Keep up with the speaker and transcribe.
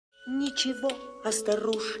Ничего о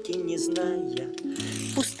старушке не зная,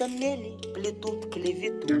 пустомели плетут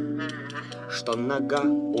клевету, что нога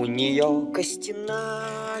у нее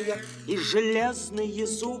костяная и железные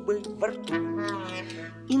зубы во рту.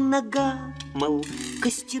 И нога, мол,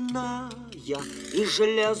 костяная и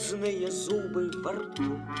железные зубы во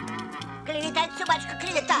рту. Клеветать все, батюшка,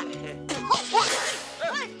 клевета!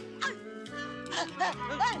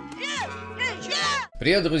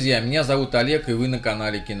 Привет, друзья, меня зовут Олег, и вы на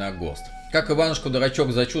канале КиноГост. Как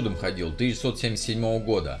Иванушка-дурачок за чудом ходил 1977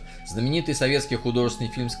 года. Знаменитый советский художественный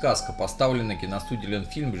фильм-сказка, поставленный на киностудии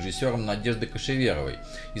Ленфильм режиссером Надеждой Кошеверовой,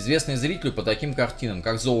 известный зрителю по таким картинам,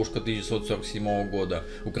 как «Золушка» 1947 года,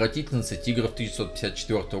 «Укротительница тигров»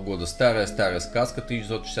 1954 года, «Старая сказка»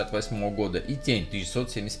 1968 года и «Тень»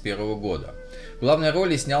 1971 года. В главной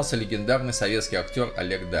роли снялся легендарный советский актер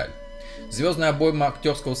Олег Даль. Звездная обойма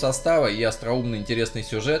актерского состава и остроумный интересный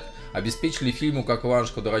сюжет обеспечили фильму «Как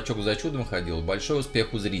Иванушка-дурачок за чудом ходил» большой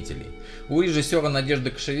успех у зрителей. У режиссера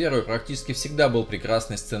Надежды Кошеверовой практически всегда был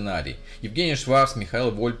прекрасный сценарий. Евгений Шварц,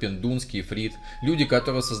 Михаил Вольпин, Дунский и Фрид – люди,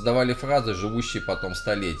 которые создавали фразы, живущие потом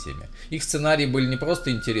столетиями. Их сценарии были не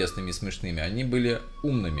просто интересными и смешными, они были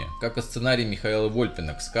умными, как и сценарий Михаила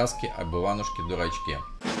Вольпина к сказке об Иванушке-дурачке.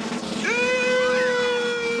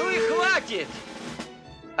 Ну и хватит!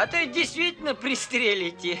 А то действительно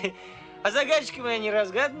пристрелите. А загадочка моя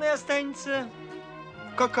неразгаданная останется.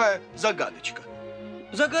 Какая загадочка?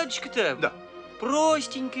 Загадочка-то? Да.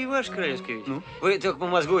 Простенькая, ваше королевское ведь. Ну? Вы только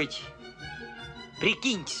помозгуйте.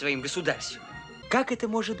 Прикиньте своим государством. Как это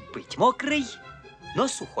может быть? Мокрый, но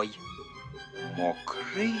сухой.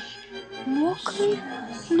 Мокрый? Мокрый,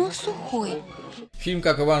 но сухой. Фильм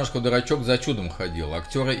 «Как Иванушка-дурачок за чудом ходил»,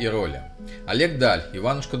 актеры и роли. Олег Даль,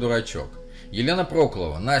 Иванушка-дурачок. Елена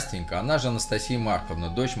Проклова, Настенька, она же Анастасия Марковна,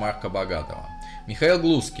 дочь Марка Богатого. Михаил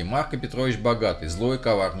Глузский, Марко Петрович Богатый, злой и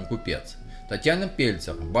коварный купец. Татьяна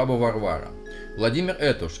Пельцер, баба Варвара. Владимир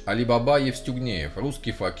Этуш, Али-Баба Евстюгнеев,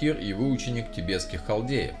 русский факир и выученик тибетских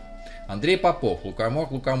халдеев. Андрей Попов,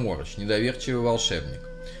 Лукомор Лукоморыч, недоверчивый волшебник.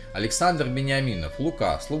 Александр Бениаминов,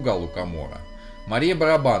 Лука, слуга Лукомора. Мария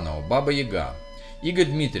Барабанова, Баба Яга. Игорь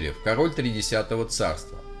Дмитриев, король Тридесятого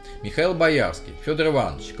царства. Михаил Боярский, Федор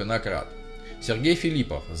Иванович, конократ. Сергей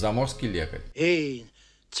Филиппов, заморский лекарь. Эйн,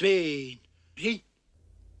 цвейн, жень.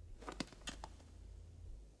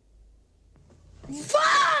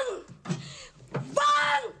 Ван!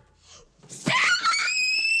 Ван!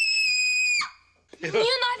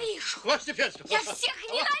 Ненавижу! Ваше Степенство! Я всех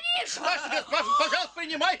ненавижу! Ваше Степенство, пожалуйста,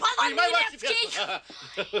 принимай! Пан Принимай, Ваше немецкий! Степенство!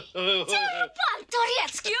 Тюльпан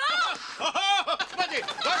турецкий! Господи!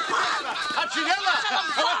 Ваше Степенство!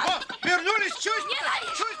 Отчелела! Вернулись чувства!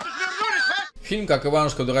 Вернулись, а? Фильм «Как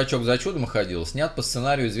Иванушка-дурачок за чудом ходил» снят по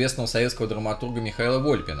сценарию известного советского драматурга Михаила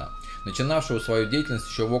Вольпина, начинавшего свою деятельность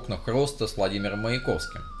еще в «Окнах роста» с Владимиром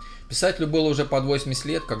Маяковским. Писателю было уже под 80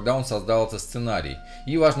 лет, когда он создал этот сценарий,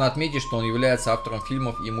 и важно отметить, что он является автором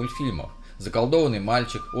фильмов и мультфильмов «Заколдованный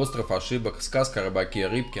мальчик», «Остров ошибок», «Сказка о рыбаке и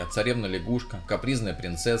рыбке», «Царевна-лягушка», «Капризная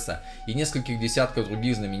принцесса» и нескольких десятков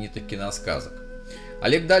других знаменитых киносказок.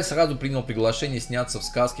 Олег Даль сразу принял приглашение сняться в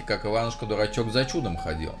сказке «Как Иванушка-дурачок за чудом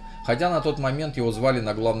ходил», хотя на тот момент его звали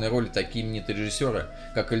на главной роли такие именитые режиссеры,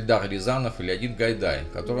 как Эльдар Рязанов и Леонид Гайдай,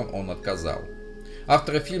 которым он отказал.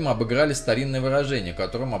 Авторы фильма обыграли старинное выражение,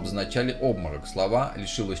 которым обозначали обморок. Слова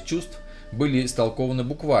 «лишилась чувств» были истолкованы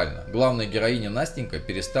буквально. Главная героиня Настенька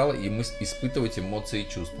перестала испытывать эмоции и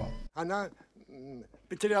чувства. Она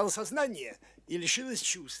потеряла сознание и лишилась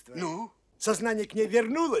чувства. Ну? Сознание к ней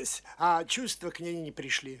вернулось, а чувства к ней не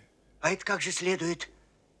пришли. А это как же следует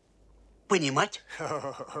понимать?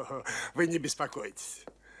 Вы не беспокойтесь.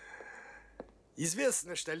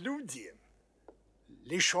 Известно, что люди,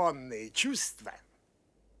 лишенные чувства,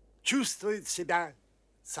 чувствуют себя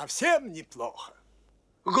совсем неплохо.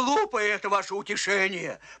 Глупое это ваше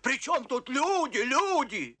утешение. Причем тут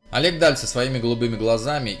люди? Олег Даль со своими голубыми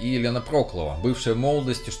глазами и Елена Проклова, бывшая в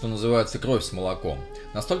молодости, что называется, кровь с молоком,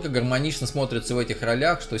 настолько гармонично смотрятся в этих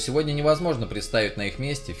ролях, что сегодня невозможно представить на их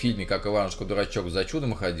месте в фильме «Как Иванушка-дурачок за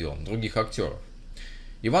чудом ходил» других актеров.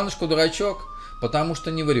 Иванушка-дурачок, потому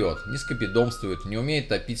что не врет, не скопидомствует, не умеет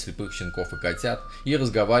топить слепых щенков и котят и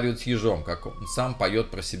разговаривает с ежом, как он сам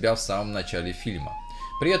поет про себя в самом начале фильма.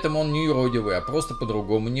 При этом он не юродивый, а просто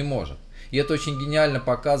по-другому не может. И это очень гениально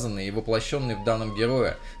показанные и воплощенные в данном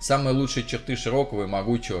герое самые лучшие черты широкого и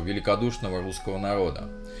могучего, великодушного русского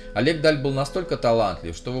народа. Олег Даль был настолько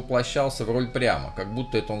талантлив, что воплощался в роль прямо, как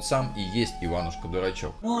будто это он сам и есть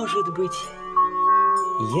Иванушка-дурачок. Может быть,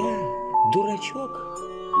 я дурачок,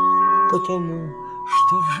 потому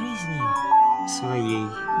что в жизни своей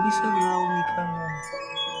не соврал никому.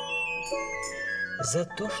 За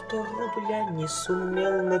то, что рубля не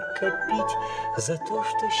сумел накопить, за то,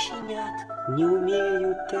 что щенят не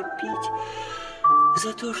умею топить,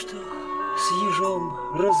 за то, что с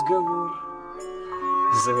ежом разговор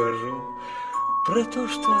завожу, про то,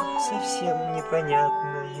 что совсем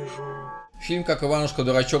непонятно ежу. Фильм «Как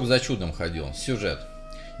Иванушка-дурачок за чудом ходил». Сюжет.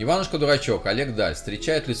 Иванушка-дурачок Олег Даль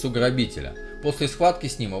встречает в лесу грабителя. После схватки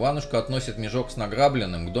с ним Иванушка относит мешок с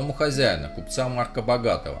награбленным к дому хозяина, купца Марка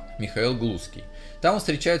Богатого, Михаил Глузский. Там он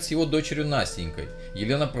встречается с его дочерью Настенькой,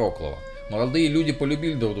 Елена Проклова. Молодые люди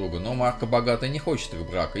полюбили друг друга, но Марка Богатый не хочет их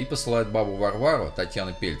брака и посылает бабу Варвару,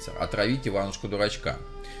 Татьяну Пельцер, отравить Иванушку-дурачка.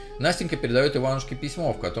 Настенька передает Иванушке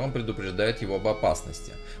письмо, в котором предупреждает его об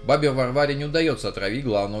опасности. Бабе Варваре не удается отравить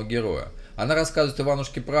главного героя. Она рассказывает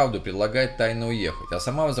Иванушке правду, предлагает тайно уехать, а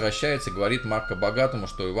сама возвращается и говорит Марка Богатому,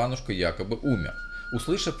 что Иванушка якобы умер.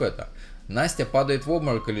 Услышав это, Настя падает в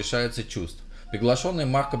обморок и лишается чувств. Приглашенный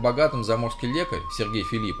Марко Богатым заморский лекарь Сергей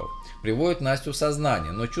Филиппов приводит Настю в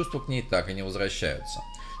сознание, но чувства к ней так и не возвращаются.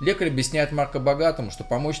 Лекарь объясняет Марко Богатому, что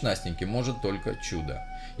помочь Настеньке может только чудо.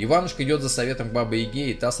 Иванушка идет за советом к бабе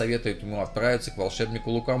Яге, и та советует ему отправиться к волшебнику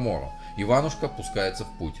Лукомору. Иванушка пускается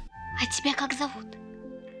в путь. А тебя как зовут?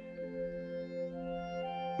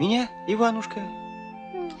 Меня Иванушка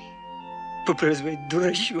по прозванию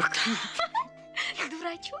Дурачок.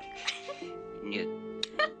 Дурачок? Нет,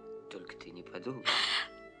 только ты не подумай.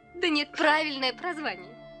 Да нет, правильное прозвание.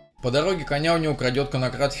 По дороге коня у него крадет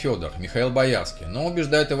конокрад Федор, Михаил Боярский, но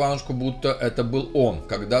убеждает Иванушку, будто это был он,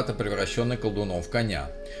 когда-то превращенный колдуном в коня.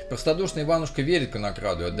 Простодушный Иванушка верит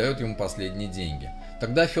конокраду и отдает ему последние деньги.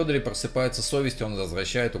 Тогда в Федоре просыпается совесть, и он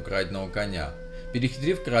возвращает украденного коня.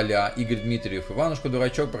 Перехитрив короля, Игорь Дмитриев,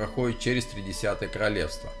 Иванушка-дурачок проходит через 30-е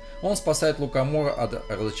королевство. Он спасает Лукомора от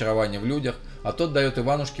разочарования в людях, а тот дает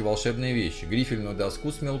Иванушке волшебные вещи – грифельную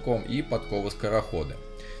доску с мелком и подковы-скороходы.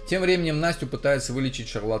 Тем временем Настю пытается вылечить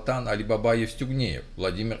шарлатан Али-Баба Евстюгнеев,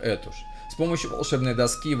 Владимир Этуш. С помощью волшебной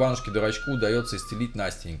доски Иванушке-дурачку удается исцелить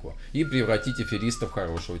Настеньку и превратить афериста в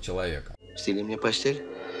хорошего человека. Стели мне постель.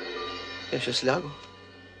 Я сейчас лягу,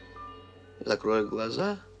 закрою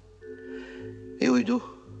глаза и уйду.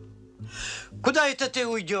 Куда это ты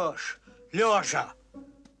уйдешь, лежа?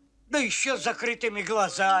 Да еще с закрытыми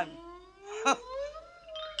глазами. Ха.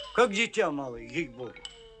 Как дитя малое, ей-богу.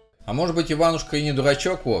 А может быть, Иванушка и не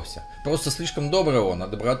дурачок вовсе? Просто слишком добрый он, а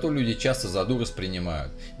доброту люди часто за дуру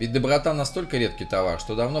воспринимают. Ведь доброта настолько редкий товар,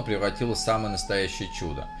 что давно превратилась в самое настоящее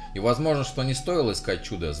чудо. И возможно, что не стоило искать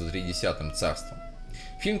чудо за 30-м царством.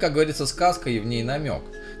 Фильм, как говорится, сказка, и в ней намек.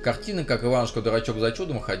 Картина «Как Иванушка-дурачок за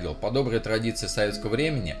чудом ходил» по доброй традиции советского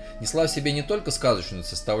времени несла в себе не только сказочную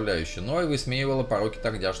составляющую, но и высмеивала пороки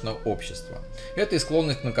тогдашнего общества. Это и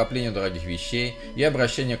склонность к накоплению дорогих вещей, и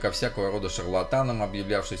обращение ко всякого рода шарлатанам,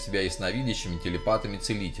 объявлявшим себя ясновидящими, телепатами,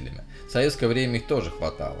 целителями. В советское время их тоже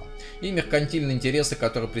хватало. И меркантильные интересы,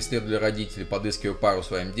 которые преследовали родители, подыскивая пару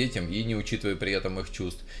своим детям и не учитывая при этом их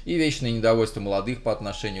чувств, и вечное недовольство молодых по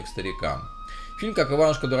отношению к старикам. Фильм «Как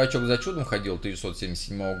Иванушка-дурачок за чудом ходил»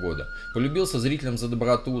 1977 года полюбился зрителям за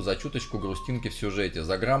доброту, за чуточку грустинки в сюжете,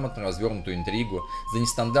 за грамотно развернутую интригу, за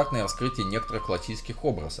нестандартное раскрытие некоторых классических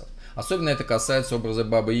образов. Особенно это касается образа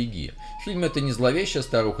Бабы Яги. В фильме это не зловещая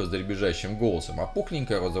старуха с дребезжащим голосом, а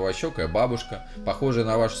пухленькая розовощекая бабушка, похожая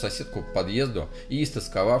на вашу соседку по подъезду и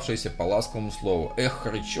истосковавшаяся по ласковому слову «Эх,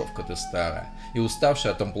 хрычевка ты старая!» и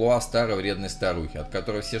уставшая от амплуа старой вредной старухи, от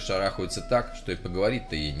которой все шарахаются так, что и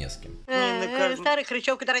поговорить-то ей не с кем. Старый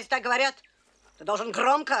хрычевка, да, раз так говорят, ты должен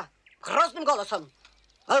громко, грозным голосом.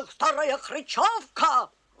 Эх, старая хрычевка!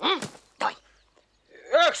 Давай.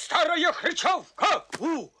 Эх, старая хрычевка!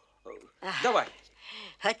 Давай.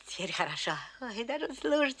 Вот теперь хорошо. Ой, даже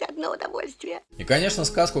слушать одно удовольствие. И, конечно,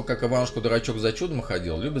 сказку «Как Иванушка-дурачок за чудом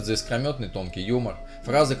ходил» любят за искрометный тонкий юмор,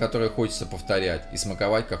 фразы, которые хочется повторять и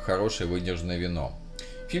смаковать, как хорошее выдержанное вино.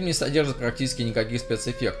 Фильм не содержит практически никаких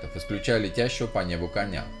спецэффектов, исключая летящего по небу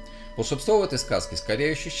коня. Волшебство в этой сказке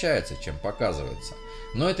скорее ощущается, чем показывается.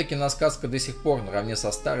 Но эта киносказка до сих пор, наравне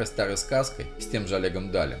со старой сказкой, с тем же Олегом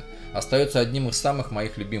Далем, остается одним из самых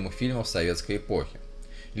моих любимых фильмов советской эпохи.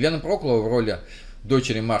 Елена Проклова в роли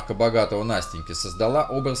дочери Марка Богатого Настеньки создала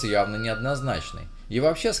образ явно неоднозначный. И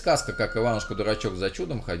вообще сказка «Как Иванушка-дурачок за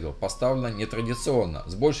чудом ходил» поставлена нетрадиционно,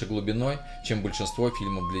 с большей глубиной, чем большинство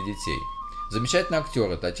фильмов для детей. Замечательные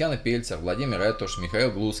актеры Татьяна Пельцер, Владимир Этуш,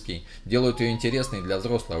 Михаил Глузский делают ее интересной для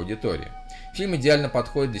взрослой аудитории. Фильм идеально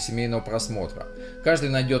подходит для семейного просмотра. Каждый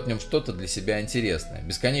найдет в нем что-то для себя интересное,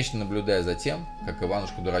 бесконечно наблюдая за тем, как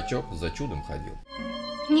Иванушка-дурачок за чудом ходил.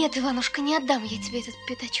 Нет, Иванушка, не отдам я тебе этот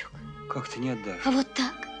пятачок. Как ты не отдашь? А вот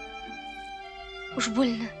так. Уж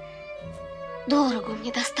больно дорого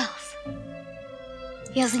мне достался.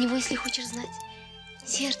 Я за него, если хочешь знать,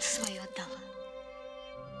 Сердце свое отдала.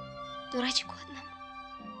 Дурачку одному.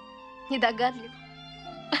 Недогадливому.